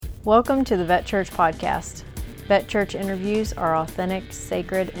Welcome to the Vet Church Podcast. Vet Church interviews are authentic,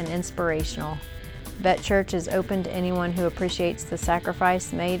 sacred, and inspirational. Vet Church is open to anyone who appreciates the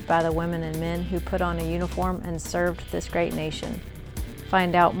sacrifice made by the women and men who put on a uniform and served this great nation.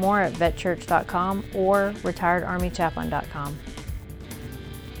 Find out more at vetchurch.com or retiredarmychaplain.com.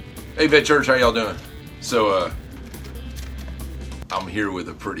 Hey Vet Church, how y'all doing? So, I'm here with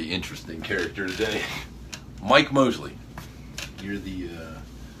a pretty interesting character today. Mike Mosley. You're the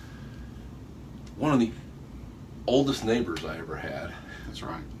one of the oldest neighbors I ever had. That's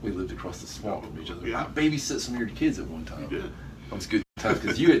right. We lived across the swamp from each other. Yeah. I babysat some of your kids at one time. You did. That was good times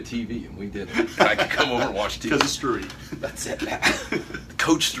because you had TV and we didn't. I could come over and watch TV. Because of Struy. That's it.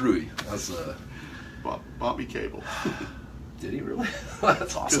 Coach Struy. That's Bought me cable. Did he really?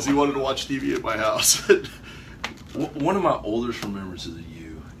 That's awesome. Because he wanted to watch TV at my house. One of my oldest remembrances of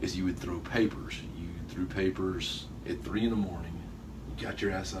you is you would throw papers. You threw papers at 3 a.m. You got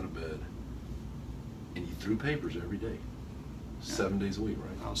your ass out of bed, and you threw papers every day, 7 days a week,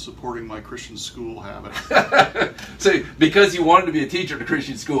 right? I was supporting my Christian school habit. So, because you wanted to be a teacher at a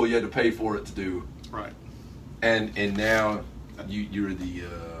Christian school, you had to pay for it to do. Right. And now you're the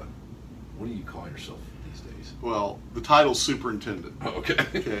what do you call yourself these days? Well, the title's superintendent. Oh, okay.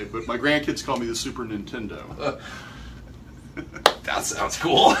 Okay, but my grandkids call me the Super Nintendo. That sounds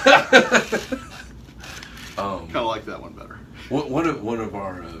cool. Kind of like that one better. One of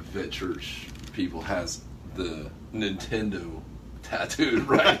our Vet Church people has the Nintendo tattooed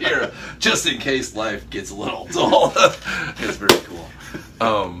right here, just in case life gets a little dull. It's very cool.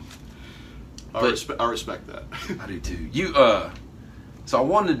 I respect that. I do too. So I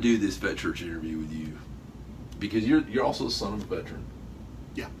wanted to do this Vet Church interview with you because you're also the son of a veteran.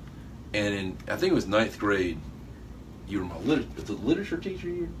 Yeah. And I think it was 9th grade. You were my literature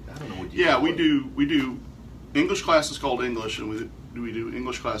teacher. I don't know what you. Yeah, we do. English classes called English, and we do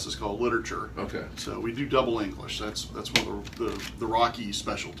English classes called literature. Okay. So we do double English. That's one of the Rocky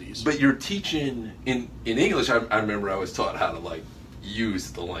specialties. But you're teaching in English. I remember I was taught how to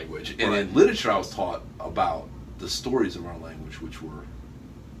use the language, and in literature I was taught about the stories of our language, which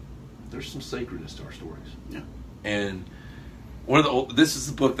there's some sacredness to our stories. Yeah. And this is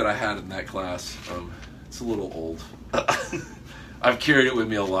the book that I had in that class. It's a little old. I've carried it with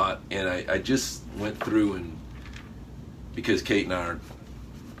me a lot, and I just went through and because Kate and I are,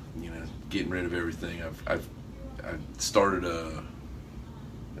 getting rid of everything. I've started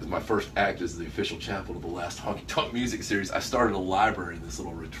as my first act as the official chaplain of the last Honky Tonk Music Series. I started a library in this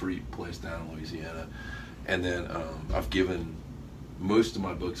little retreat place down in Louisiana, and then I've given most of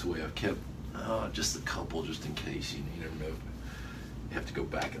my books away. I've kept just a couple, just in case. You never know. You have to go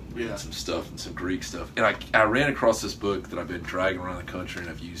back and read some stuff and some Greek stuff. And I ran across this book that I've been dragging around the country and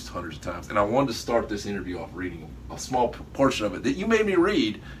I've used hundreds of times. And I wanted to start this interview off reading a small portion of it that you made me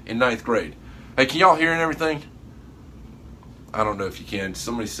read in 9th grade. Hey, can y'all hear and everything? I don't know if you can.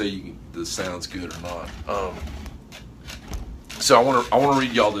 Somebody say the sound's good or not. So I want to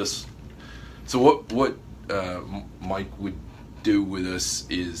read y'all this. So what Mike would do with us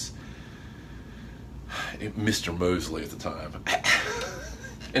is Mr. Mosley at the time.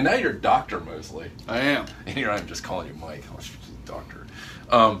 And now you're Dr. Mosley. I am. And here I'm just calling you Mike. I was doctor.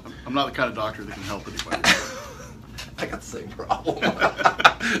 I'm not the kind of doctor that can help anybody. I got the same problem.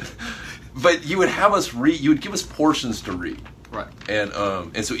 But you would have us read. You would give us portions to read. Right. And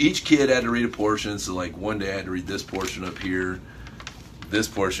so each kid had to read a portion. So one day I had to read this portion up here, this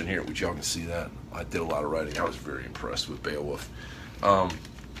portion here, which y'all can see that. I did a lot of writing. I was very impressed with Beowulf.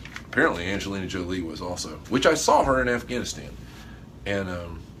 Apparently Angelina Jolie was also, which I saw her in Afghanistan. And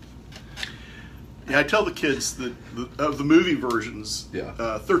I tell the kids that of the movie versions,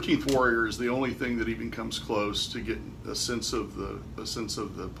 13th Warrior is the only thing that even comes close to getting a sense of the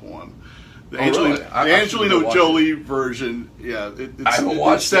poem. The Angelina Jolie version, I haven't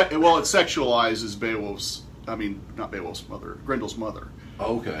watched it. Well, it sexualizes not Beowulf's mother, Grendel's mother.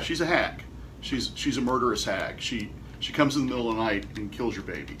 Okay. She's a hag. She's a murderous hag. She comes in the middle of the night and kills your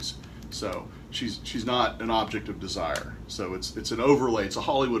babies. So she's not an object of desire. So it's an overlay. It's a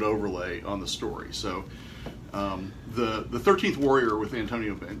Hollywood overlay on the story. So the 13th Warrior with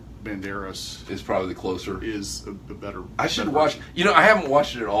Antonio Banderas is probably the closer. Is a better. I should watch. I haven't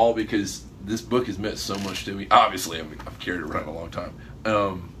watched it at all because this book has meant so much to me. Obviously, I've carried it around a long time.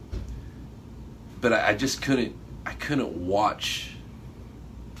 But I just couldn't. I couldn't watch.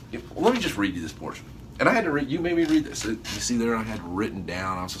 Let me just read you this portion. And I had to read. You made me read this. You see there, I had written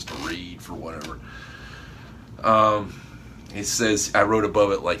down. I was supposed to read for whatever. It says, I wrote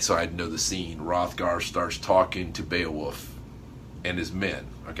above it so I'd know the scene. Hrothgar starts talking to Beowulf and his men.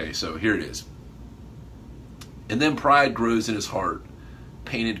 Okay, so here it is. And then pride grows in his heart,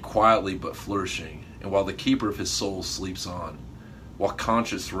 painted quietly but flourishing, and while the keeper of his soul sleeps on, while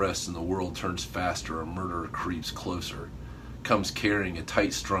conscious rests and the world turns faster, a murderer creeps closer, comes carrying a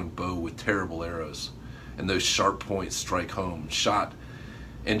tight-strung bow with terrible arrows, and those sharp points strike home, our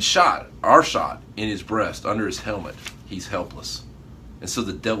shot, in his breast, under his helmet, he's helpless. And so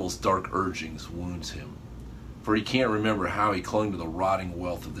the devil's dark urgings wounds him. For he can't remember how he clung to the rotting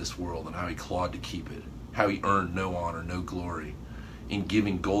wealth of this world and how he clawed to keep it, how he earned no honor, no glory, in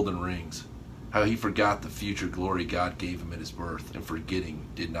giving golden rings, how he forgot the future glory God gave him at his birth, and forgetting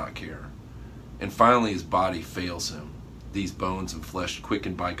did not care. And finally his body fails him. These bones and flesh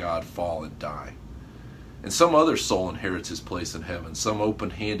quickened by God fall and die. And some other soul inherits his place in heaven, some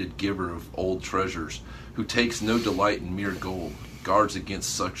open-handed giver of old treasures, who takes no delight in mere gold, guard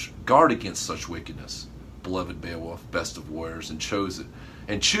against such wickedness, beloved Beowulf, best of warriors, and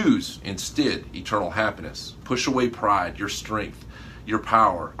choose instead eternal happiness. Push away pride, your strength, your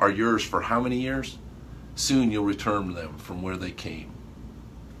power are yours for how many years? Soon you'll return to them from where they came.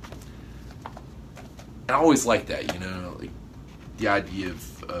 I always like that, like the idea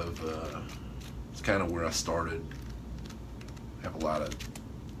of it's kind of where I started. I have a lot of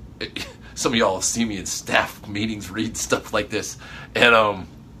some of y'all have seen me in staff meetings read stuff like this, and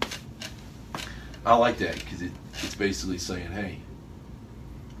I like that because it's basically saying, hey,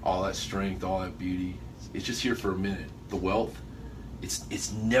 all that strength, all that beauty, it's just here for a minute. The wealth,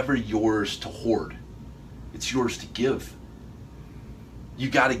 it's never yours to hoard. It's yours to give. You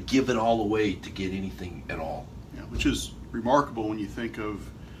got to give it all away to get anything at all. Yeah, which is remarkable when you think of,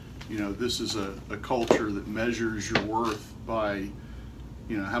 this is a culture that measures your worth by,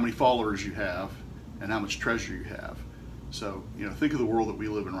 how many followers you have and how much treasure you have. So, think of the world that we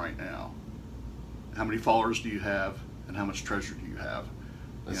live in right now. How many followers do you have and how much treasure do you have?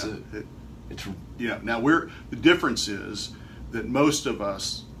 That's it. It's, now the difference is that most of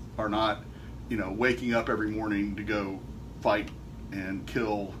us are not, waking up every morning to go fight and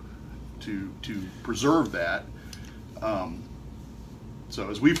kill to preserve that. So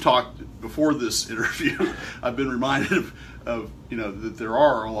as we've talked before this interview, I've been reminded of that there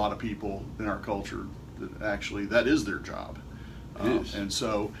are a lot of people in our culture that actually that is their job. And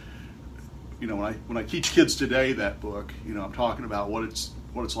so, when I teach kids today that book, I'm talking about what it's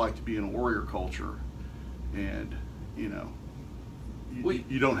like to be in a warrior culture, and you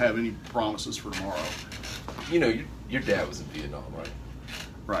don't have any promises for tomorrow. Your dad was in Vietnam, right?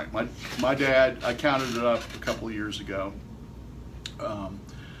 Right. My dad, I counted it up a couple of years ago.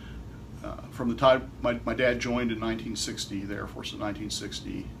 From the time my dad joined in 1960, the Air Force in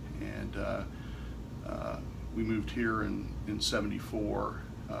 1960, and we moved here in 74.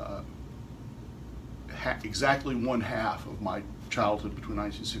 Exactly one half of my childhood between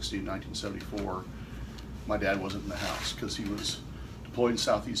 1960 and 1974, my dad wasn't in the house because he was deployed in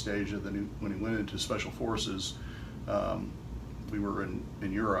Southeast Asia. Then when he went into Special Forces, we were in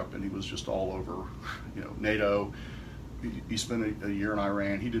Europe, and he was just all over, NATO. He spent a year in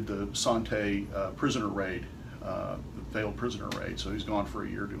Iran. He did the Sante prisoner raid, the failed prisoner raid. So he's gone for a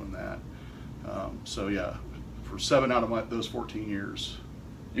year doing that. So yeah, for 7 out of those 14 years.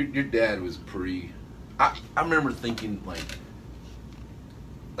 Your dad was pretty. I remember thinking like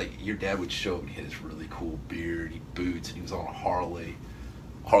your dad would show up and he had this really cool beard, he boots, and he was on a Harley,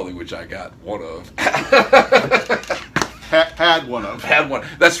 which I got one of. Had one of. Had one.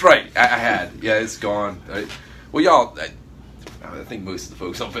 That's right. I had. Yeah, it's gone. Well, y'all, I think most of the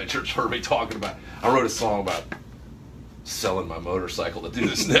folks on Vet Church heard me talking about. I wrote a song about selling my motorcycle to do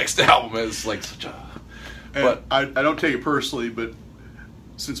this next album. It's like such a. But I don't take it personally, but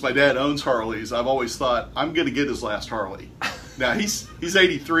since my dad owns Harleys, I've always thought I'm going to get his last Harley. Now he's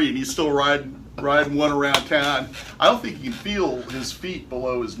 83 and he's still riding one around town. I don't think he can feel his feet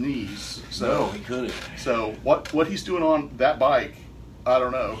below his knees. So, no, he couldn't. So what he's doing on that bike, I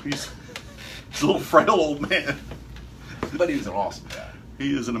don't know. He's a little frail old man. But he was an awesome guy.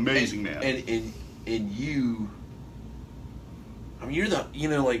 He is an amazing man. And you, I mean, you're the,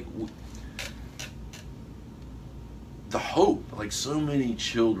 the hope, like so many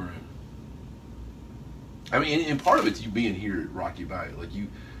children. I mean, and part of it's you being here at Rocky Valley. Like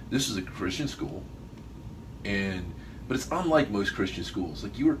this is a Christian school, but it's unlike most Christian schools.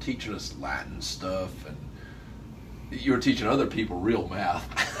 Like you were teaching us Latin stuff, and you were teaching other people real math.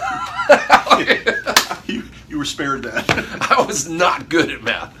 You were spared that. I was not good at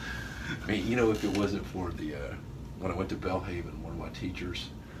math. I mean, if it wasn't for the when I went to Belhaven, one of my teachers.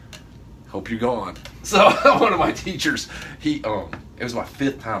 Hope you're gone. So one of my teachers, it was my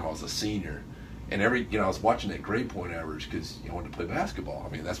 5th time I was a senior, and I was watching that grade point average because I wanted to play basketball. I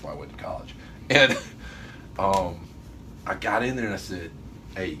mean, that's why I went to college. And I got in there and I said,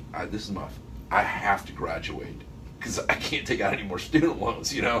 hey, I have to graduate because I can't take out any more student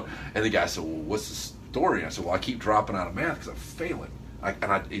loans, you know. And the guy said, well, what's the story? And I said, well, I keep dropping out of math because I'm failing.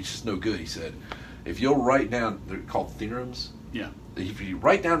 It's just no good. He said, if you'll write down, they're called theorems. Yeah. If you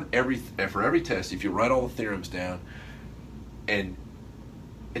write down for every test, if you write all the theorems down, and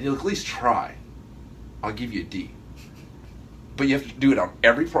you'll at least try, I'll give you a D. But you have to do it on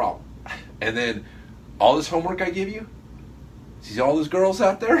every problem. And then all this homework I give you, see all those girls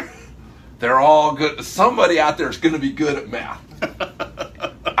out there? They're all good. Somebody out there is going to be good at math.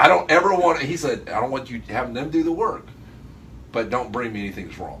 I don't ever want to, he said, I don't want you having them do the work, but don't bring me anything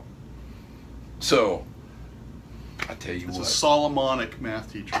that's wrong. So, I tell you it's what. a Solomonic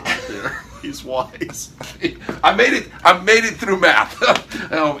math teacher right there. He's wise. I made it through math.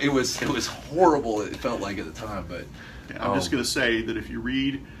 It was horrible. It felt like at the time, but yeah, I'm just going to say that if you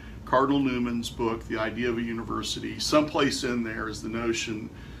read Cardinal Newman's book, The Idea of a University, someplace in there is the notion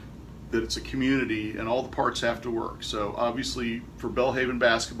that it's a community and all the parts have to work. So obviously, for Belhaven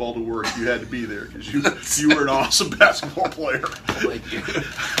basketball to work, you had to be there because you were an awesome basketball player. Thank you.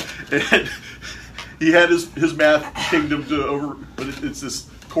 And he had his math kingdom but it's this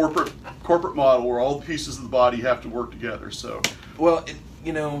corporate model where all the pieces of the body have to work together. So, well,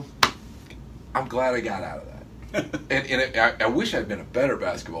 I'm glad I got out of that, and I wish I'd been a better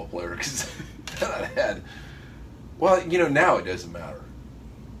basketball player because then I had. Well, now it doesn't matter.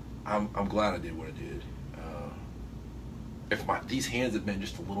 I'm glad I did what I did. If these hands had been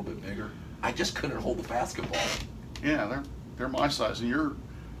just a little bit bigger, I just couldn't hold the basketball. Yeah, they're my size, and you're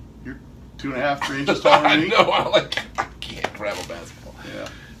 2.5, 3 inches taller than me. I know. I can't grab a basketball. Yeah.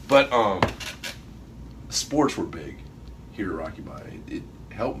 But sports were big here at Rocky Bayou. It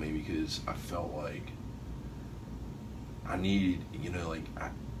helped me because I felt like I needed, and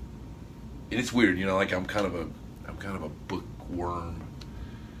it's weird, I'm kind of a bookworm,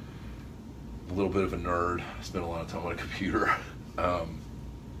 a little bit of a nerd. I spend a lot of time on a computer. I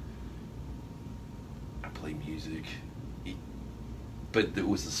play music. But it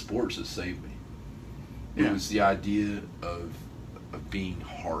was the sports that saved me. It was the idea of being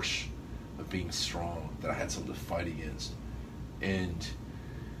harsh, of being strong, that I had something to fight against. And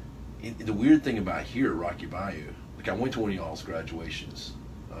the weird thing about here at Rocky Bayou, like I went to one of y'all's graduations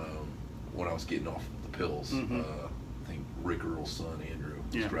when I was getting off the pills. Mm-hmm. I think Rick Earl's son, Andrew,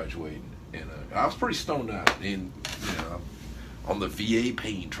 was graduating. And I was pretty stoned out. And, on the VA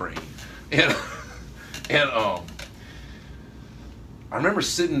pain train. And I remember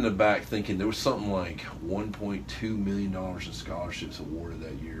sitting in the back thinking there was something like $1.2 million in scholarships awarded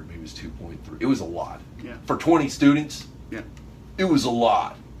that year. Maybe it was 2.3. It was a lot. Yeah. For 20 students, yeah, it was a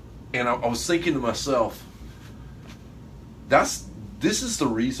lot. And I was thinking to myself, this is the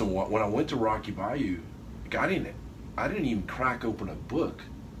reason why when I went to Rocky Bayou, I didn't even crack open a book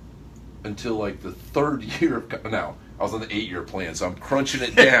until like the third year. Now, I was on the 8-year plan, so I'm crunching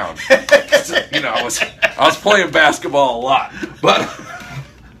it down. I was playing basketball a lot, but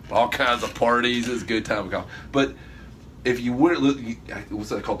all kinds of parties. It was a good time. But if you would, what's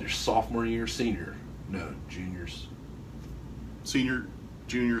that called? Your sophomore year, senior? No, juniors. Senior,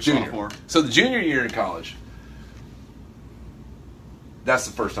 junior, sophomore. So the junior year in college, that's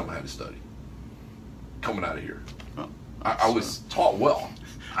the first time I had to study. Coming out of here, I was taught well.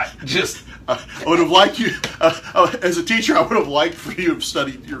 I would have liked you, as a teacher, I would have liked for you to have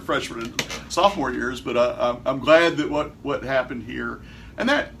studied your freshman and sophomore years, but I'm glad that what happened here, and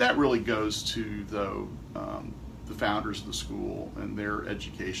that really goes to, though, the founders of the school and their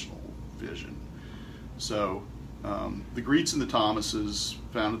educational vision. So the Greets and the Thomases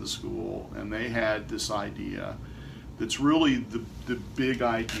founded the school, and they had this idea that's really the big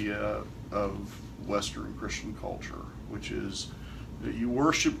idea of Western Christian culture, which is that you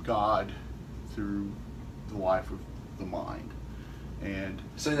worship God through the life of the mind. And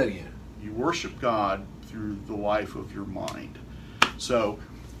say that again. You worship God through the life of your mind. So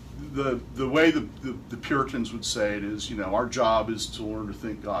the way the Puritans would say it is, our job is to learn to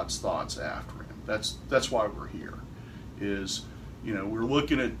think God's thoughts after him. That's why we're here. Is, we're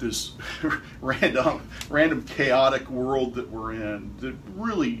looking at this random chaotic world that we're in that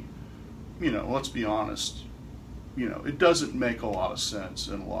really, let's be honest, it doesn't make a lot of sense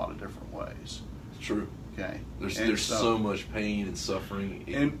in a lot of different ways. True. Okay. There's so much pain and suffering.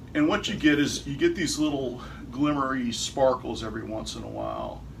 And what you get is you get these little glimmery sparkles every once in a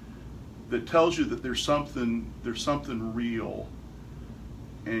while that tells you that there's something real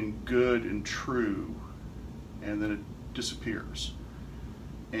and good and true, and then it disappears.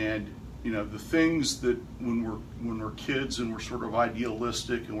 And the things that when we're kids and we're sort of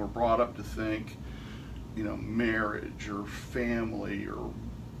idealistic and we're brought up to think, marriage or family or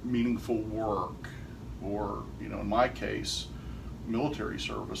meaningful work, or in my case, military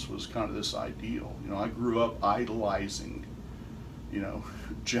service was kind of this ideal. I grew up idolizing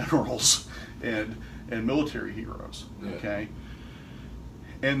generals and military heroes. Yeah. Okay,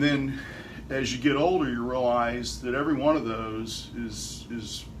 and then as you get older, you realize that every one of those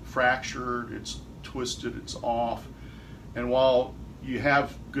is fractured, it's twisted, it's off. And while you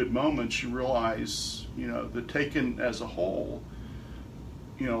have good moments, you realize that taken as a whole,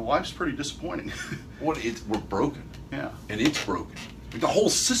 life's pretty disappointing. We're broken. Yeah, and it's broken. The whole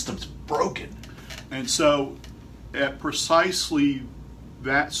system's broken. And so, at precisely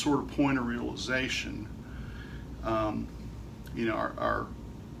that sort of point of realization, our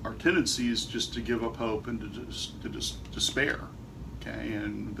tendency is just to give up hope and to just despair. Okay,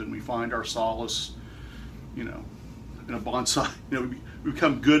 and then we find our solace, in a bonsai. We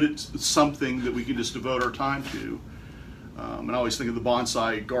become good at something that we can just devote our time to. And I always think of the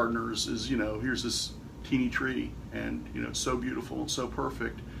bonsai gardeners as, here's this teeny tree, and it's so beautiful and so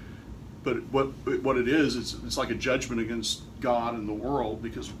perfect. But what it is, it's like a judgment against God and the world,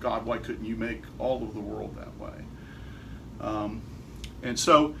 because God, why couldn't you make all of the world that way? And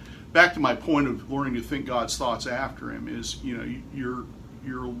so, back to my point of learning to think God's thoughts after Him is, you're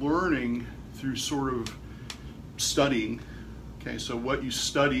learning through sort of studying. Okay, so what you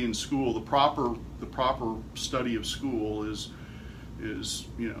study in school, the proper study of school is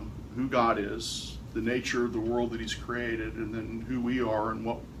who God is, the nature of the world that He's created, and then who we are and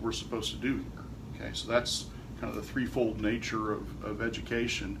what we're supposed to do here. Okay, so that's kind of the threefold nature of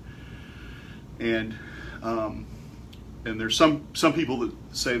education. And there's some people that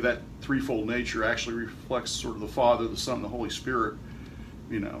say that threefold nature actually reflects sort of the Father, the Son, and the Holy Spirit,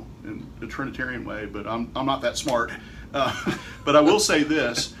 in a Trinitarian way. But I'm not that smart. But I will say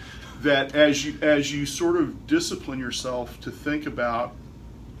this, that as you sort of discipline yourself to think about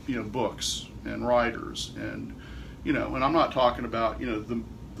books and writers, and and I'm not talking about the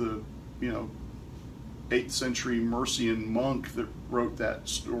 8th century Mercian monk that wrote that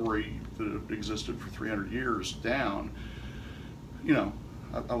story that existed for 300 years down.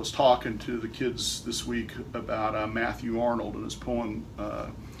 I was talking to the kids this week about Matthew Arnold and his poem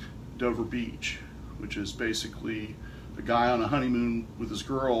Dover Beach, which is basically a guy on a honeymoon with his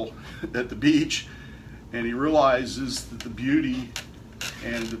girl at the beach, and he realizes that the beauty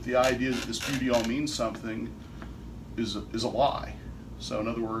and that the idea that this beauty all means something is a lie. So in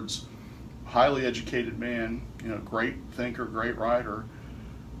other words, highly educated man, great thinker, great writer,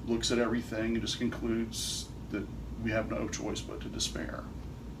 looks at everything and just concludes that we have no choice but to despair.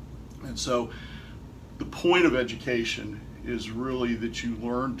 And so the point of education is really that you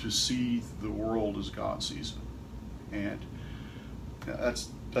learn to see the world as God sees it. And that's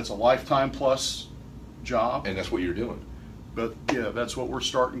a lifetime plus job. And that's what you're doing. But yeah, that's what we're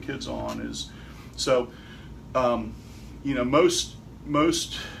starting kids on is. So, most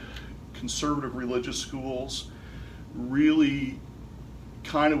conservative religious schools really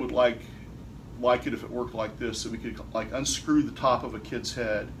kind of would like it if it worked like this, that we could like unscrew the top of a kid's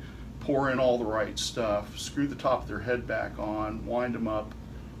head, pour in all the right stuff, screw the top of their head back on, wind them up,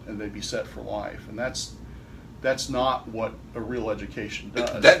 and they'd be set for life. And that's not what a real education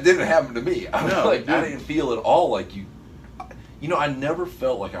does. That didn't happen to me. I No, didn't feel at all like you. I never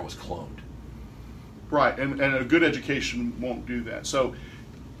felt like I was cloned. Right, and a good education won't do that. So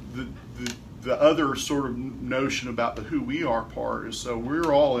the other sort of notion about the who we are part is, so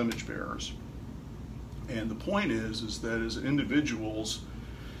we're all image bearers. And the point is that as individuals,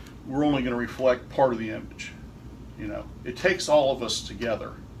 we're only going to reflect part of the image. It takes all of us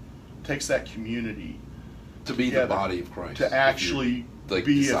together. It takes that community To be the body of Christ. to actually like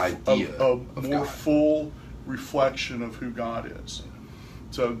be this a idea more God. full reflection of who God is.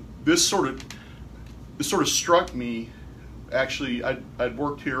 So this sort of struck me. Actually, I'd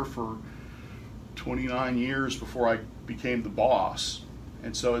worked here for 29 years before I became the boss,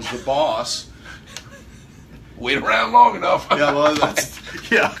 and so as the boss, Wait around long enough. yeah, well,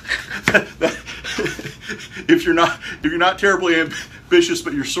 if you're not terribly ambitious,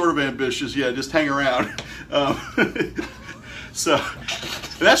 but you're sort of ambitious, yeah, just hang around. So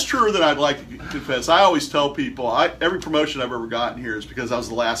that's truer than I'd like to confess. I always tell people every promotion I've ever gotten here is because I was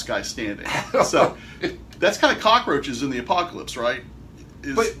the last guy standing. So that's kind of cockroaches in the apocalypse, right?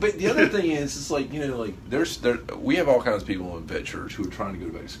 But the other thing is, it's like, we have all kinds of people in Vet Church who are trying to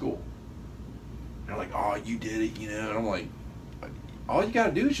go back to school. They're like, oh, you did it, and I'm like, all you got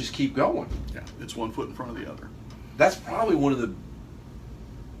to do is just keep going. Yeah, it's one foot in front of the other. That's probably one of the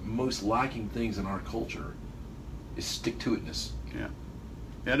most lacking things in our culture is stick-to-itness.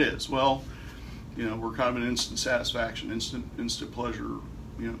 Yeah, it is. Well, we're kind of an instant satisfaction, instant pleasure,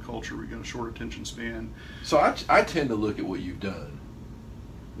 culture. We got a short attention span. So I tend to look at what you've done,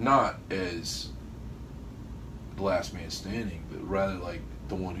 not as the last man standing, but rather like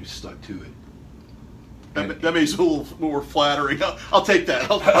the one who stuck to it. That makes it a little more flattering. I'll take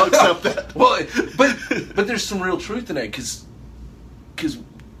that. I'll accept that. Well, but there's some real truth in that, because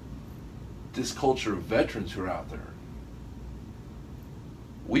this culture of veterans who are out there,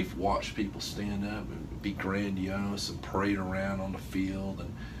 we've watched people stand up and be grandiose and parade around on the field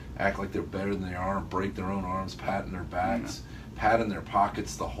and act like they're better than they are and break their own arms, patting their backs, patting their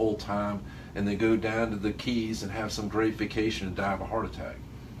pockets the whole time, and they go down to the Keys and have some great vacation and die of a heart attack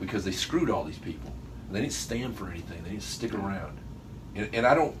because they screwed all these people. And they didn't stand for anything. They didn't stick around. And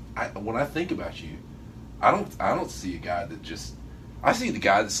when I think about you, I don't see a guy that just, I see the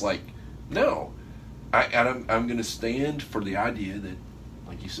guy that's like, no, I'm going to stand for the idea that,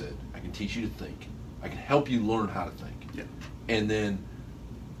 like you said, I can teach you to think. I can help you learn how to think. Yeah. And then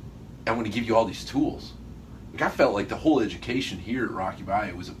I'm going to give you all these tools. Like, I felt like the whole education here at Rocky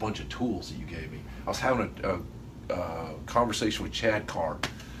Bayou was a bunch of tools that you gave me. I was having a conversation with Chad Carr,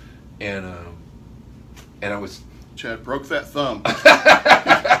 and I was... Chad broke that thumb.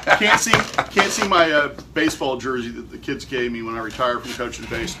 Can't see my baseball jersey that the kids gave me when I retired from coaching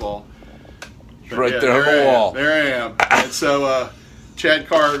baseball. But right there on the wall. There I am. And so Chad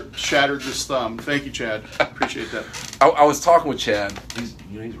Carr shattered this thumb. Thank you, Chad. Appreciate that. I was talking with Chad. He's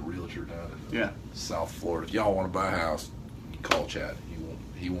a realtor down in South Florida. If y'all want to buy a house, call Chad.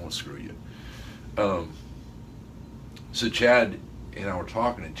 He won't screw you. So Chad and I were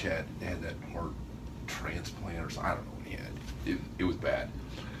talking, and Chad had that heart transplant or something. I don't know what he had. It was bad.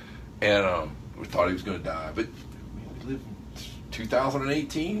 And we thought he was going to die. But we lived in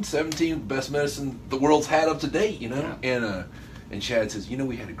 2018, 17, best medicine the world's had up to date, Yeah. And Chad says,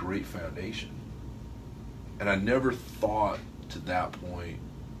 we had a great foundation. And I never thought to that point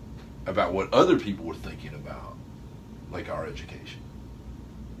about what other people were thinking about, like our education.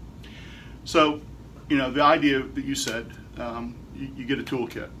 So, the idea that you said, you get a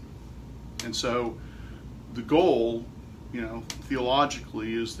toolkit. And so the goal,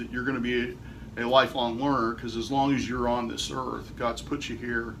 theologically, is that you're going to be a lifelong learner, because as long as you're on this earth, God's put you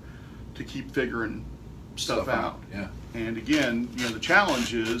here to keep figuring stuff out. Yeah. And again, the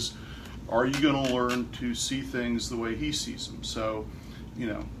challenge is, are you going to learn to see things the way he sees them? So,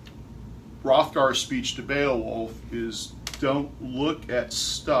 Hrothgar's speech to Beowulf is, don't look at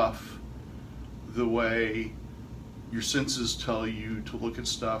stuff the way your senses tell you to look at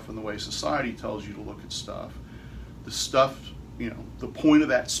stuff and the way society tells you to look at stuff. The stuff, the point of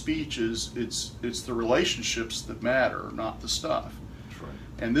that speech is it's the relationships that matter, not the stuff. That's right.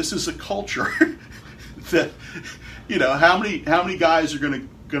 And this is a culture that, how many guys are going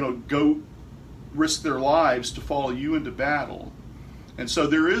to go risk their lives to follow you into battle? And so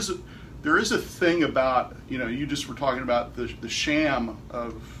there is a thing about, you just were talking about the sham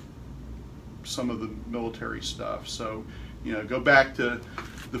of some of the military stuff. So, go back to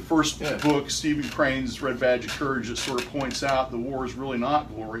the first book, Stephen Crane's Red Badge of Courage, that sort of points out the war is really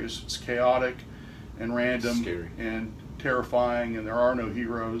not glorious. It's chaotic and random, scary, and terrifying, and there are no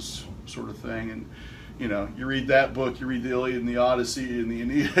heroes, sort of thing. And you read that book, you read the Iliad and the Odyssey and the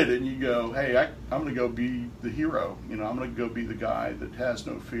Aeneid, and you go, hey, I'm going to go be the hero. I'm going to go be the guy that has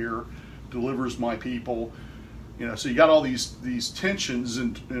no fear, delivers my people. So you got all these tensions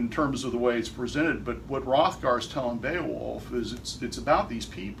in terms of the way it's presented. But what Hrothgar's telling Beowulf is it's about these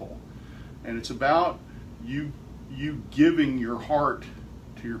people, and it's about you giving your heart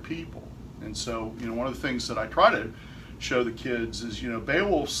to your people. And so one of the things that I try to show the kids is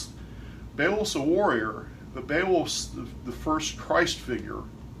Beowulf's a warrior, but Beowulf's the first Christ figure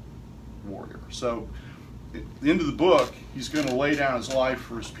warrior. So at the end of the book, he's going to lay down his life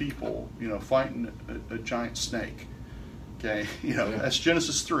for his people, fighting a giant snake. Okay, that's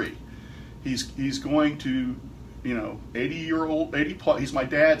Genesis 3. He's going to, 80-year-old, 80 plus. He's my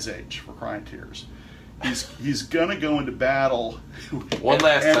dad's age, for crying tears. He's going to go into battle. One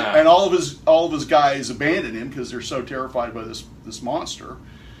last time. And all of his guys abandon him because they're so terrified by this monster.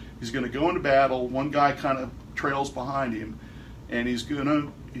 He's going to go into battle. One guy kind of trails behind him, and he's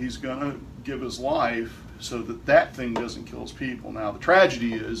gonna give his life so that thing doesn't kill his people. Now, the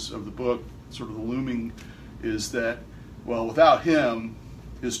tragedy of the book, sort of the looming, is that, well, without him,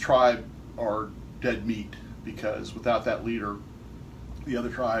 his tribe are dead meat, because without that leader, the other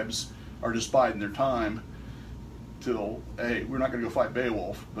tribes are just biding their time till, hey, we're not going to go fight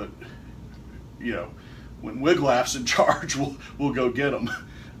Beowulf, but, when Wiglaf's in charge, we'll go get him.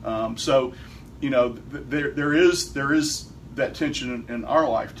 So, there is that tension in our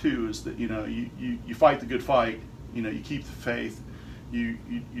life too is that, you know, you fight the good fight, you know, you keep the faith, you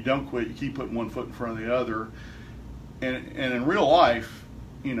don't quit, you keep putting one foot in front of the other, and in real life,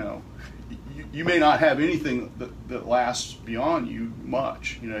 you know, you may not have anything that lasts beyond you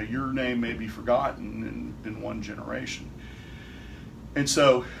much. You know, your name may be forgotten in one generation. And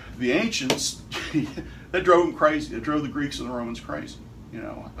so the ancients, that drove them crazy. It drove the Greeks and the Romans crazy. You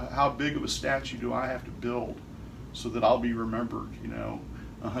know, how big of a statue do I have to build so that I'll be remembered, you know,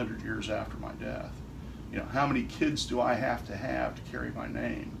 100 years after my death? You know, how many kids do I have to carry my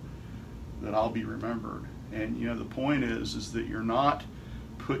name that I'll be remembered? And, you know, the point is that you're not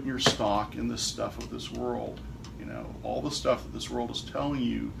putting your stock in the stuff of this world. You know, all the stuff that this world is telling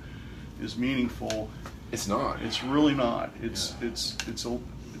you is meaningful. It's not. It's really not. It's a,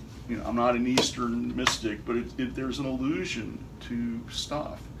 you know, I'm not an Eastern mystic, but there's an illusion to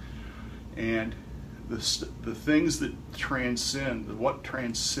stuff, and the things that transcend, what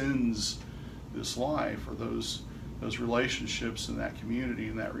transcends this life, are those relationships and that community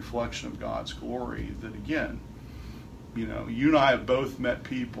and that reflection of God's glory. That, again, you know, you and I have both met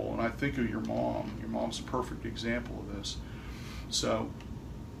people, and I think of your mom. Your mom's a perfect example of this. So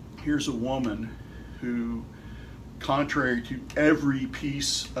here's a woman who, contrary to every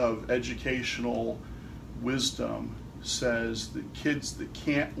piece of educational wisdom, says that kids that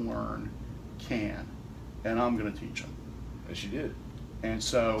can't learn can, and I'm going to teach them. And she did. And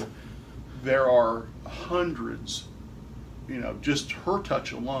so there are hundreds, you know, just her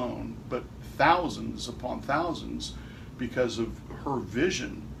touch alone, but thousands upon thousands because of her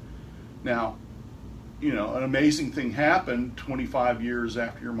vision. Now, you know, an amazing thing happened 25 years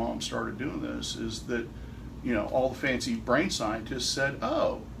after your mom started doing this, is that, you know, all the fancy brain scientists said,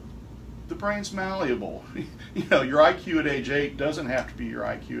 oh, the brain's malleable. You know, your IQ at age 8 doesn't have to be your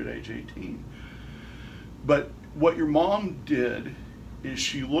IQ at age 18. But what your mom did is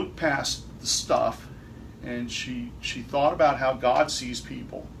she looked past the stuff, and she thought about how God sees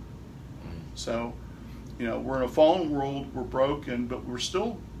people. So, you know, we're in a fallen world, we're broken, but we're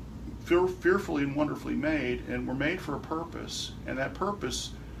still fearfully and wonderfully made, and we're made for a purpose, and that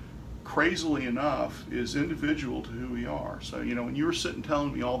purpose, crazily enough, is individual to who we are. So, you know, when you were sitting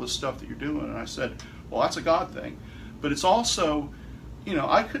telling me all this stuff that you're doing, and I said, well, that's a God thing, but it's also, you know,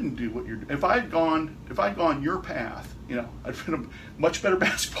 I couldn't do what you're doing. If I'd gone your path, you know, I'd been a much better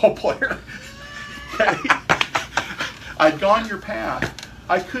basketball player. Okay? I'd gone your path.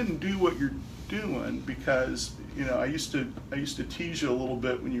 I couldn't do what you're doing because, you know, I used to tease you a little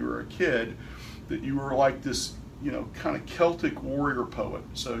bit when you were a kid that you were like this, you know, kind of Celtic warrior poet.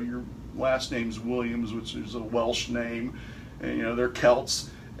 So your last name's Williams, which is a Welsh name, and, you know, they're Celts,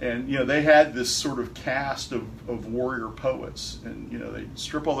 and, you know, they had this sort of cast of warrior poets, and, you know, they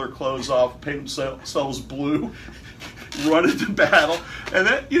strip all their clothes off, paint themselves blue, run into battle, and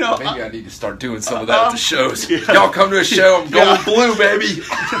then, you know, maybe I need to start doing some of that at the shows. Yeah. Y'all come to a show, I'm going blue, baby.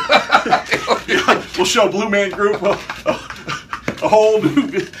 Yeah, we'll show Blue Man Group a whole new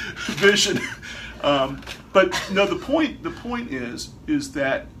vision. But no, the point is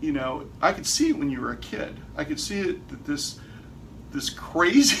that, you know, I could see it when you were a kid. I could see it that this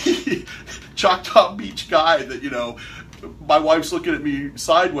crazy Choctaw Beach guy that, you know, my wife's looking at me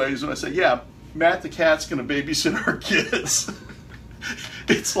sideways and I say, yeah, Matt the cat's going to babysit our kids.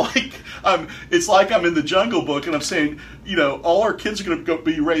 It's like I'm in the Jungle Book and I'm saying, you know, all our kids are going to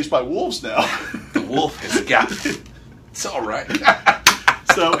be raised by wolves now. The wolf has got it. It's all right.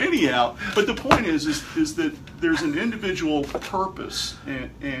 So anyhow, but the point is that there's an individual purpose,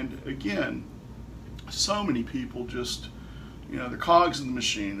 and again, so many people just, you know, they're cogs in the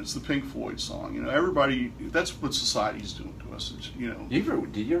machine. It's the Pink Floyd song. You know, everybody. That's what society's doing to us. It's, you know.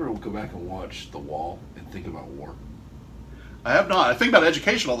 Did you ever go back and watch The Wall and think about war? I have not. I think about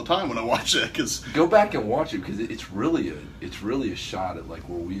education all the time when I watch it. Cause go back and watch it because it's really a shot at like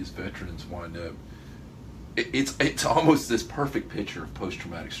where we as veterans wind up. It's almost this perfect picture of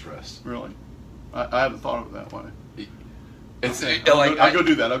post-traumatic stress. Really, I haven't thought of it that way. I'll go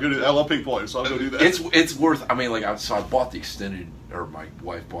do that. I love Pink Floyd, so I'll go do that. It's worth. I mean, like I bought the extended, or my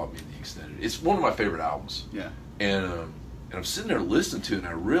wife bought me the extended. It's one of my favorite albums. Yeah. And I'm sitting there listening to it, and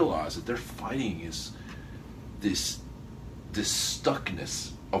I realize that they're fighting is this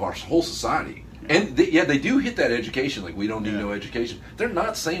stuckness of our whole society. And they do hit that education, like we don't need no education. They're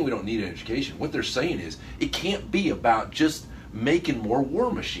not saying we don't need an education. What they're saying is it can't be about just making more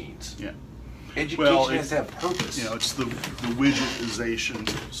war machines. Yeah. Education has to have purpose. You know, it's the widgetization.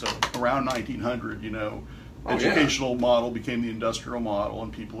 So around 1900, you know, educational model became the industrial model,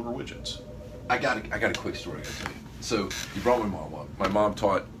 and people are widgets. I got a quick story I gotta tell you. So you brought my mom up. My mom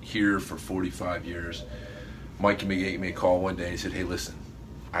taught here for 45 years. Mike gave me a call one day and he said, "Hey, listen,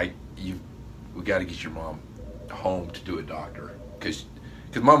 we got to get your mom home to do a doctor because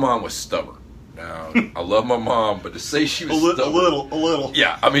my mom was stubborn. Now I love my mom, but to say she was a little,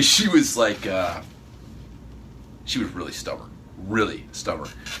 yeah, I mean she was like she was really stubborn,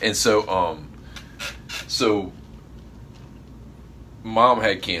 and so mom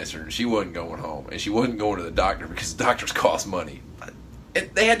had cancer and she wasn't going home and she wasn't going to the doctor because the doctors cost money. And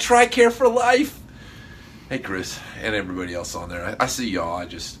they had TRICARE for life." Hey, Chris, and everybody else on there. I see y'all.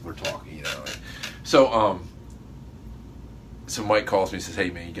 We're talking, you know. So Mike calls me and says, "Hey,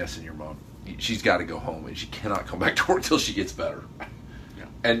 man, you got to send your mom. She's got to go home, and she cannot come back to work till she gets better." Yeah.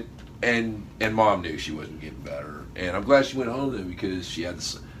 And mom knew she wasn't getting better, and I'm glad she went home though because she had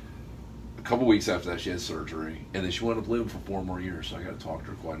a couple weeks after that she had surgery, and then she wound up living for 4 more years. So I got to talk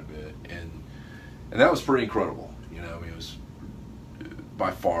to her quite a bit, and that was pretty incredible. You know, I mean, it was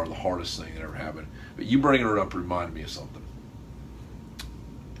by far the hardest thing that ever happened. But you bringing her up reminded me of something.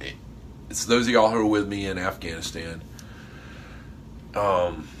 It's those of y'all who were with me in Afghanistan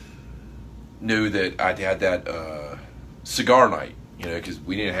knew that I had that cigar night, you know, because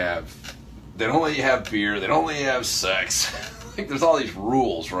we didn't have, they don't let you have beer, they don't let you have sex. Like, there's all these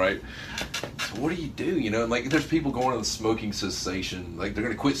rules, right? So what do you do, you know? Like, there's people going on the smoking cessation, like, they're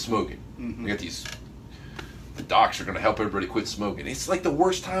going to quit smoking. Mm-hmm. They got these, the docs are going to help everybody quit smoking. It's like the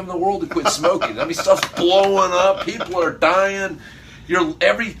worst time in the world to quit smoking. I mean, stuff's blowing up, people are dying.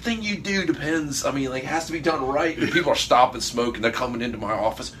 Everything you do depends, I mean, like, it has to be done right. And people are stopping smoking, they're coming into my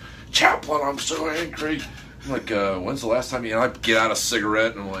office. "Chaplain, I'm so angry." I'm like, when's the last time you, and I get out a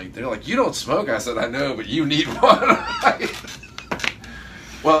cigarette, and I'm like, they're like, "You don't smoke." I said, "I know, but you need one."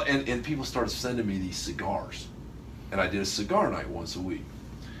 Well, and people started sending me these cigars. And I did a cigar night once a week.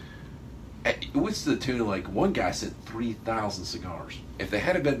 It was to the tune of, like, one guy sent 3,000 cigars. If they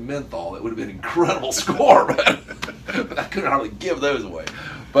hadn't been menthol, it would have been an incredible score, but I couldn't hardly give those away.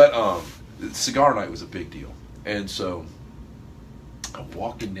 But cigar night was a big deal. And so I'm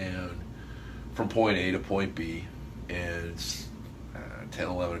walking down from point A to point B, and it's 10,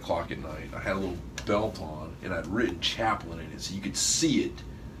 11 o'clock at night. I had a little belt on, and I'd written chaplain in it, so you could see it,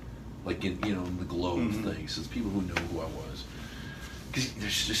 like in, you know, in the glow of things. So it's people who know who I was. Because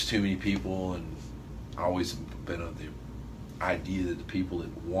there's just too many people, and I always been of the idea that the people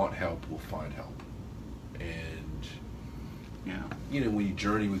that want help will find help. And, yeah, you know, when you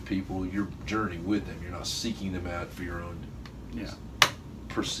journey with people, you're journeying with them. You're not seeking them out for your own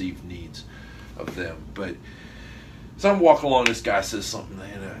perceived needs of them. But so I'm walking along, this guy says something,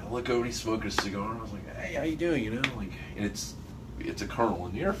 and I look over, and he's smoking a cigar, and I was like, "Hey, how you doing?" You know, like, and it's a colonel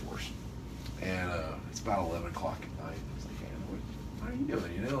in the Air Force, and it's about 11 o'clock at night. I was like, "Hey, how are you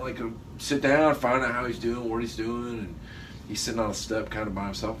doing?" You know, like, sit down, find out how he's doing, what he's doing, and he's sitting on a step, kind of by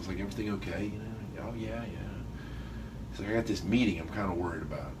himself. I was like, "Everything okay?" You know, "Oh yeah." He's like, "I got this meeting I'm kind of worried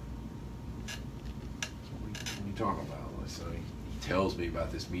about." So what are you talking about? So he tells me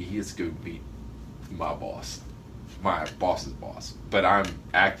about this meeting. He has to go meet my boss. My boss's boss, but I'm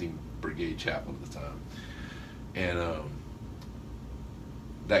acting brigade chaplain at the time, and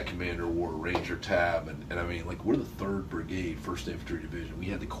that commander wore a Ranger tab, and I mean, like, we're the 3rd Brigade, 1st Infantry Division. We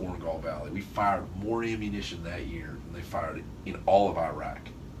had the Korengal Valley. We fired more ammunition that year than they fired in all of Iraq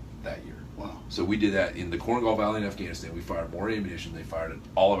that year. Wow! So we did that in the Korengal Valley in Afghanistan. We fired more ammunition than they fired in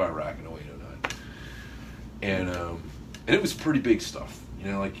all of Iraq in 08, 09, and it was pretty big stuff.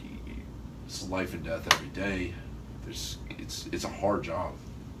 You know, like, it's life and death every day. It's a hard job,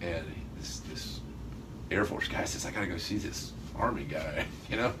 and this Air Force guy says, "I gotta go see this Army guy,"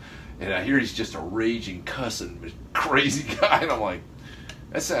 you know, and I hear he's just a raging, cussing, crazy guy, and I'm like,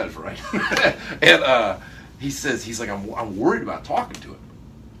 that sounds right. And he's like, I'm worried about talking to him.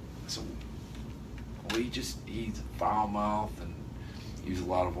 So, well, he's a foul mouth and uses a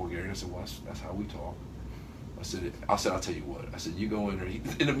lot of vulgarity. I said, "Well, that's how we talk." I said, I'll tell you what. I said, "You go in there."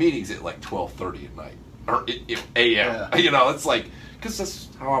 In the meetings at like 12:30 at night. Or a.m. Yeah. You know, it's like, because that's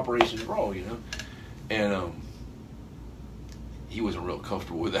how operations roll, you know. And he wasn't real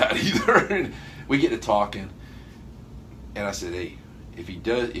comfortable with that either. And we get to talking, and I said, "Hey, if you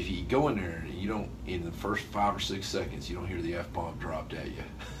go in there and you don't, in the first 5 or 6 seconds, you don't hear the F-bomb dropped at you,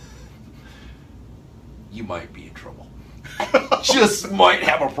 you might be in trouble. Just might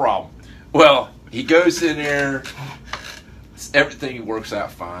have a problem." Well, he goes in there, everything works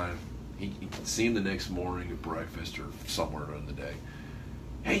out fine. He can see him the next morning at breakfast or somewhere during the day.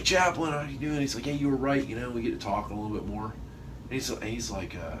 "Hey, chaplain, how you doing?" He's like, "Yeah, you were right. You know, we get to talk a little bit more." And he's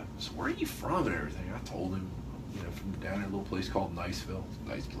like, "So where are you from and everything?" I told him, you know, from down in a little place called Niceville.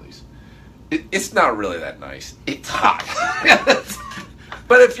 Nice place. It's not really that nice. It's hot.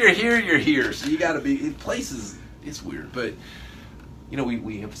 But if you're here, you're here. So you got to be. Places, it's weird, but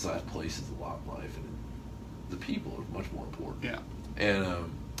we emphasize places a lot in life, and the people are much more important. Yeah.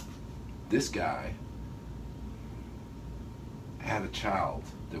 And this guy had a child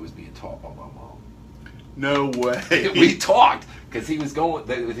that was being taught by my mom. No way. We talked because he was going.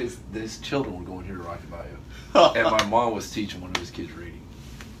 His children were going here to Rocky Bayou, and my mom was teaching one of his kids reading,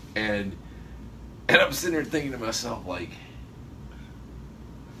 and I'm sitting there thinking to myself, like,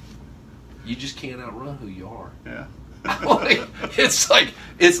 you just can't outrun who you are. Yeah.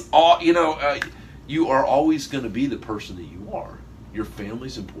 It's all, you are always going to be the person that you are. Your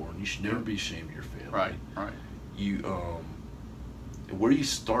family's important. You should never be ashamed of your family. Right. You, where you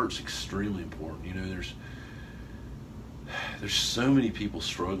start is extremely important. There's so many people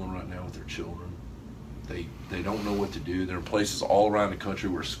struggling right now with their children. They don't know what to do. There are places all around the country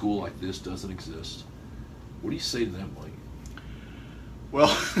where a school like this doesn't exist. What do you say to them, Mike?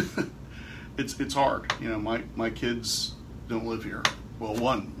 Well, it's hard. My kids don't live here. Well,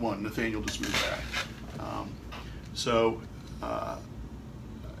 one Nathaniel just moved back.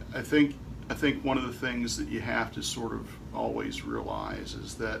 I think one of the things that you have to sort of always realize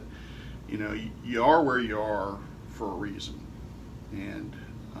is that you are where you are for a reason. And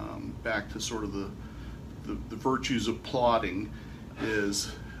back to sort of the virtues of plotting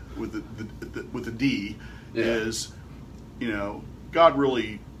is with the D. Yeah. Is God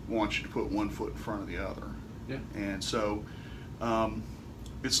really wants you to put one foot in front of the other. Yeah. And so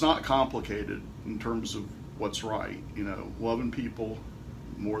it's not complicated in terms of what's right. Loving people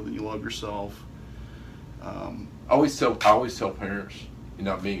more than you love yourself. I always tell parents,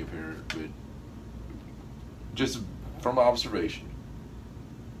 not being a parent, but just from observation,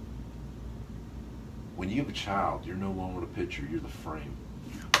 when you have a child, you're no longer the picture, you're the frame.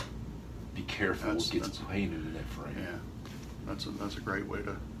 Be careful what gets painted in that frame. Yeah, that's a great way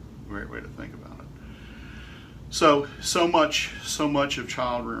to think about it. So much of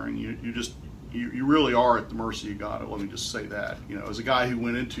child rearing, you really are at the mercy of God. Let me just say that. As a guy who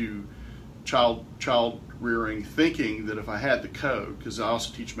went into child rearing thinking that if I had the code, because I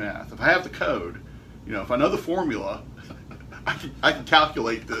also teach math, if I have the code, if I know the formula, I can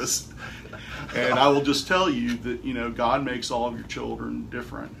calculate this. And I will just tell you that God makes all of your children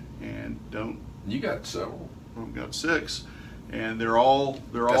different, and don't. You got several. I've got 6, and they're all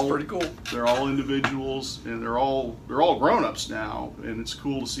pretty cool. They're all individuals, and they're all grown-ups now, and it's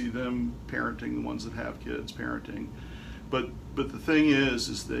cool to see them parenting, the ones that have kids parenting. But the thing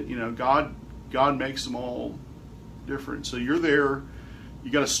is that God makes them all different. So you're there.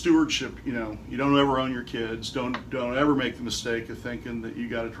 You got a stewardship. You don't ever own your kids. Don't ever make the mistake of thinking that you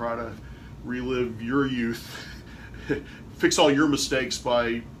got to try to relive your youth, fix all your mistakes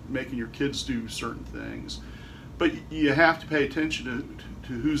by making your kids do certain things. But you have to pay attention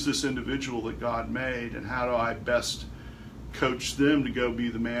to who's this individual that God made, and how do I best coach them to go be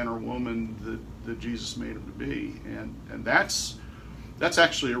the man or woman that Jesus made them to be. And that's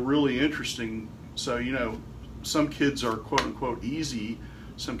actually a really interesting. So some kids are quote unquote easy.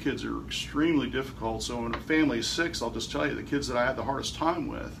 Some kids are extremely difficult. So in a family of 6, I'll just tell you, the kids that I had the hardest time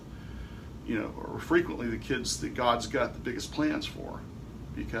with, are frequently the kids that God's got the biggest plans for,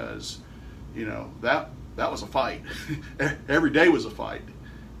 because that was a fight. Every day was a fight,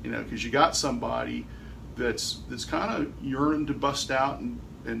 because you got somebody that's kind of yearning to bust out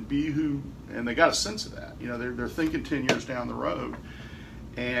and be who, and they got a sense of that. They're thinking 10 years down the road,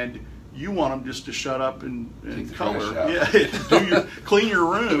 and you want them just to shut up and color. Yeah, clean your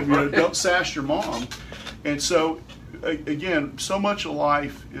room. Don't sass your mom. And so, again, so much of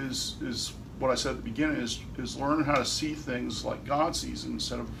life is what I said at the beginning is learning how to see things like God sees them,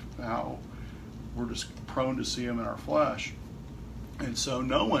 instead of how we're just prone to see them in our flesh. And so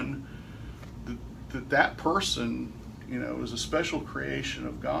knowing that person, is a special creation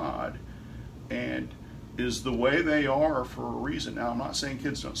of God, and is the way they are for a reason. Now, I'm not saying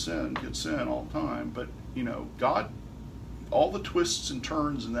kids don't sin; kids sin all the time. But God, all the twists and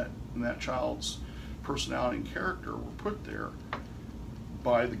turns in that child's personality and character were put there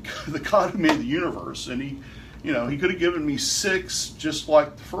by the God who made the universe. And he could have given me 6 just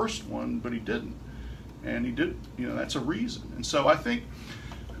like the first one, but he didn't. And he did. That's a reason. And so I think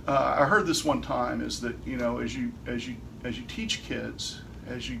I heard this one time, is that as you teach kids,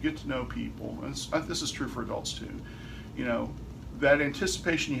 as you get to know people, and this is true for adults too, that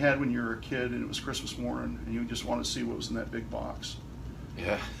anticipation you had when you were a kid and it was Christmas morning and you just wanted to see what was in that big box.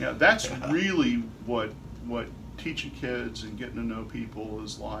 Yeah. That's really what teaching kids and getting to know people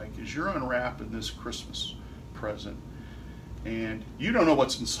is like, is you're unwrapping this Christmas present and you don't know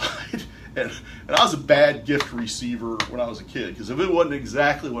what's inside. And I was a bad gift receiver when I was a kid, because if it wasn't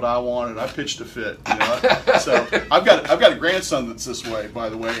exactly what I wanted, I pitched a fit. So I've got a grandson that's this way, by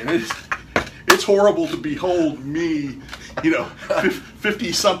the way, and it's horrible to behold me,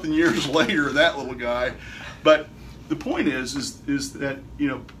 50 something years later, that little guy. But the point is that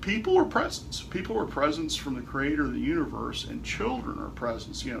people are presents. People are presents from the Creator of the universe, and children are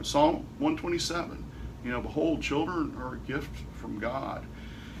presents. Psalm 127. Behold, children are a gift from God.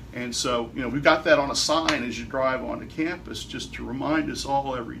 And so, we've got that on a sign as you drive onto campus, just to remind us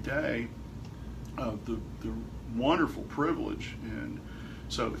all every day of the wonderful privilege. And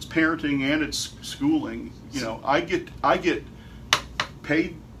so it's parenting and it's schooling. I get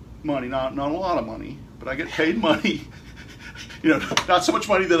paid money, not a lot of money, but I get paid money. Not so much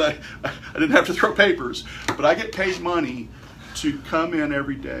money that I didn't have to throw papers, but I get paid money to come in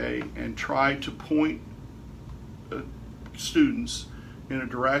every day and try to point students in a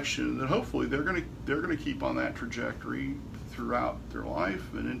direction that hopefully they're going to keep on that trajectory throughout their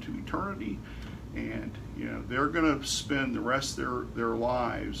life and into eternity, and they're going to spend the rest of their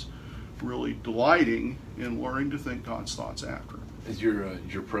lives really delighting in learning to think God's thoughts after. Is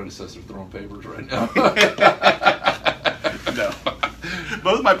your predecessor throwing papers right now? No.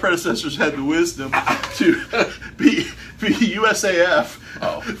 Both of my predecessors had the wisdom to be USAF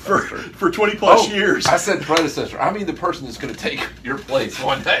for 20 plus years. I said predecessor. I mean the person that's going to take your place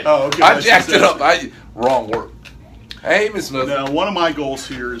one day. Oh, okay. I jacked it up. Wrong word. Hey, Ms. Smith. Now, one of my goals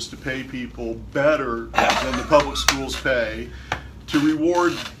here is to pay people better than the public schools pay, to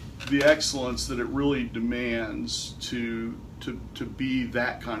reward the excellence that it really demands to be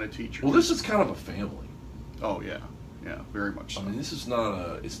that kind of teacher. Well, this is kind of a family. Oh yeah, very much so. I mean, this is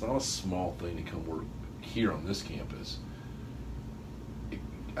it's not a small thing to come work here on this campus.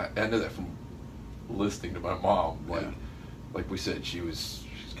 I know that from listening to my mom. Like we said, she's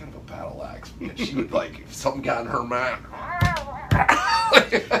kind of a battle axe. Man. She would if something got in her mind.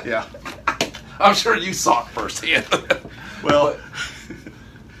 Yeah, I'm sure you saw it firsthand. Well,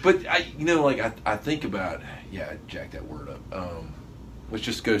 but I think about jack that word up, which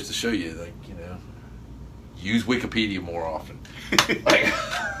just goes to show you use Wikipedia more often.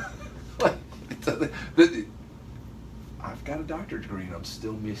 I've got a doctorate degree and I'm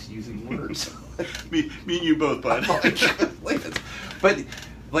still misusing words. me and you both, bud. But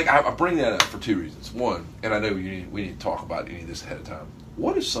I bring that up for two reasons. One, and I know we need to talk about any of this ahead of time.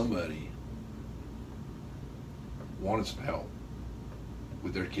 What if somebody wanted some help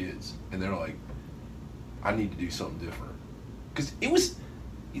with their kids and they're like, I need to do something different? Because it was,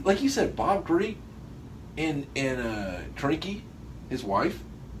 like you said, Bob Greek and Trinky, his wife,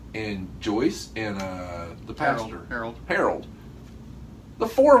 and Joyce and the pastor Harold. The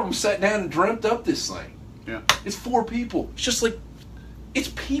four of them sat down and dreamt up this thing. Yeah, it's four people. It's just it's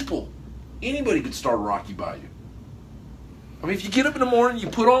people. Anybody could start a Rocky Bayou. I mean, if you get up in the morning, you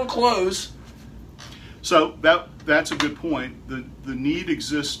put on clothes. So that's a good point. The need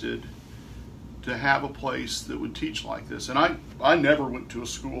existed to have a place that would teach like this, and I never went to a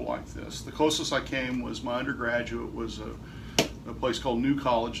school like this. The closest I came was my undergraduate was a place called New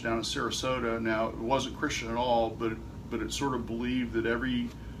College down in Sarasota. Now, it wasn't Christian at all, but it sort of believed that every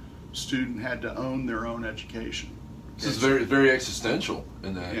student had to own their own education. This is very, very existential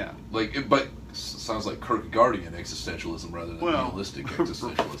in that. Yeah. But sounds like Kierkegaardian existentialism rather than nihilistic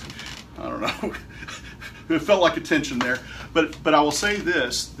existentialism. I don't know. It felt like a tension there. But I will say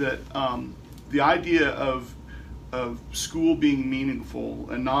this, that the idea of school being meaningful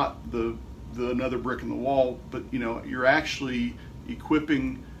and not the another brick in the wall, but you're actually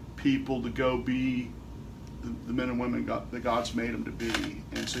equipping people to go be the men and women that God's made them to be.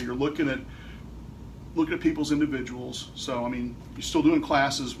 And so you're looking at people's individuals. So I mean, you're still doing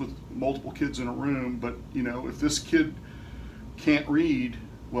classes with multiple kids in a room, but if this kid can't read,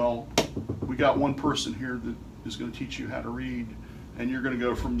 well, we got one person here that is going to teach you how to read, and you're going to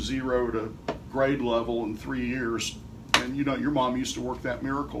go from 0 to grade level in 3 years. And your mom used to work that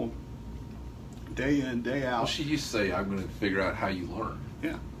miracle day in, day out. Well, she used to say, I'm going to figure out how you learn.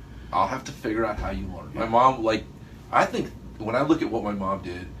 Yeah. I'll have to figure out how you learn. Yeah. My mom, I think when I look at what my mom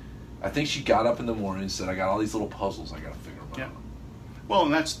did, I think she got up in the morning and said, I got all these little puzzles, I got to figure them out. Well,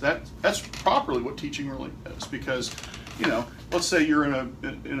 and that's properly what teaching really is, because, let's say you're in a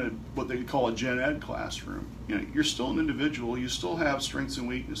what they call a gen ed classroom. You're still an individual. You still have strengths and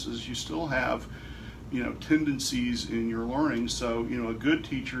weaknesses. You still have, tendencies in your learning. So, a good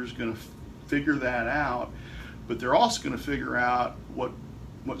teacher is going to figure that out, but they're also going to figure out what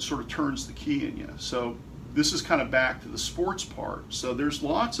sort of turns the key in you. So this is kind of back to the sports part. So there's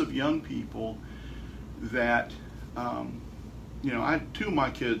lots of young people that, I had two of my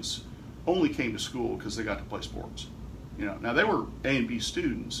kids only came to school because they got to play sports. Now they were A and B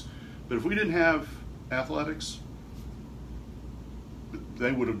students, but if we didn't have athletics,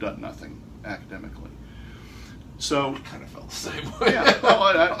 they would have done nothing academically. So kind of felt the same way. Yeah, well,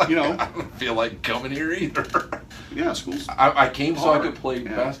 I don't feel like coming here either. Yeah, schools. I came so hard. I could play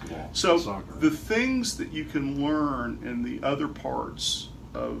basketball. So soccer. The things that you can learn in the other parts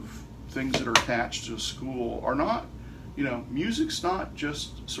of things that are attached to a school are not, music's not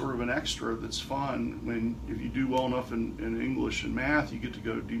just sort of an extra that's fun. If you do well enough in English and math, you get to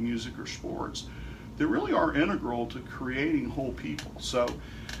go do music or sports. They really are integral to creating whole people. So,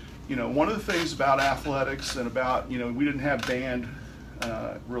 one of the things about athletics and about, we didn't have band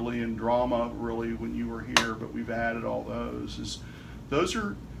really and drama really when you were here, but we've added all those, is those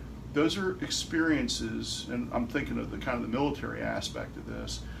are experiences, and I'm thinking of the kind of the military aspect of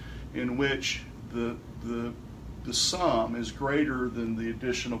this, in which the sum is greater than the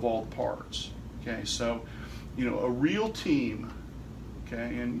addition of all the parts. Okay, so a real team,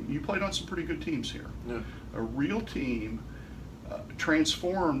 okay, and you played on some pretty good teams here. Yeah. A real team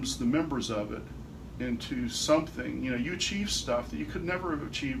transforms the members of it into something. You achieve stuff that you could never have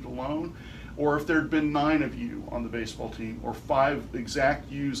achieved alone. Or if there'd been 9 of you on the baseball team, or 5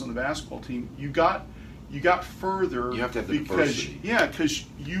 exact yous on the basketball team, you got further. You have to have the diversity. Yeah, because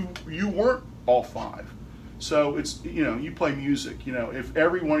you weren't all 5. So it's you play music. If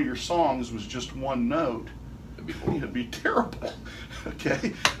every one of your songs was just one note, it'd be terrible.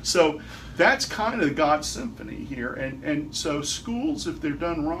 Okay, so that's kind of the God symphony here, and so schools, if they're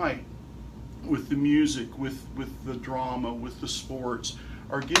done right, with the music, with the drama, with the sports,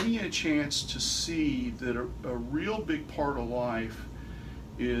 are giving you a chance to see that a real big part of life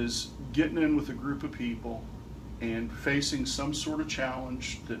is getting in with a group of people and facing some sort of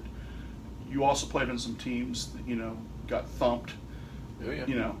challenge. That you also played on some teams that got thumped. Oh,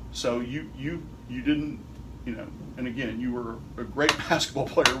 yeah. So you didn't. And again, you were a great basketball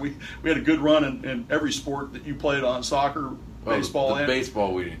player. We had a good run in every sport that you played on: soccer, baseball, the and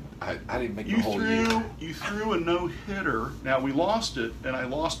baseball. We didn't. I didn't make the whole year. You threw a no-hitter. Now we lost it, and I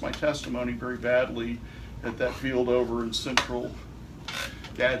lost my testimony very badly at that field over in central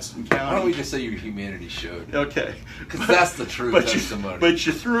Gadsden County. Why don't we just say your humanity showed? Okay, because that's the true testimony. But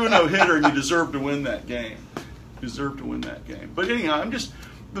you threw a no-hitter, and you deserved to win that game. But anyhow, I'm just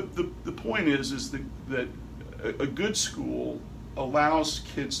the point is that a good school allows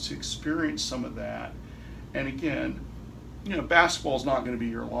kids to experience some of that. And again, basketball is not going to be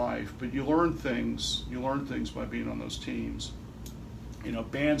your life, but you learn things by being on those teams.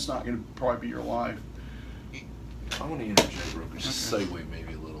 Band's not going to probably be your life. I want to interject real quick, just segue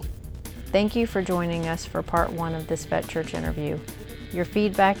maybe a little. Thank you for joining us for part 1 of this Vet Church interview. Your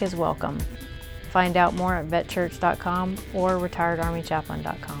feedback is welcome. Find out more at vetchurch.com or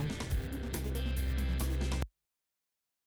retiredarmychaplain.com.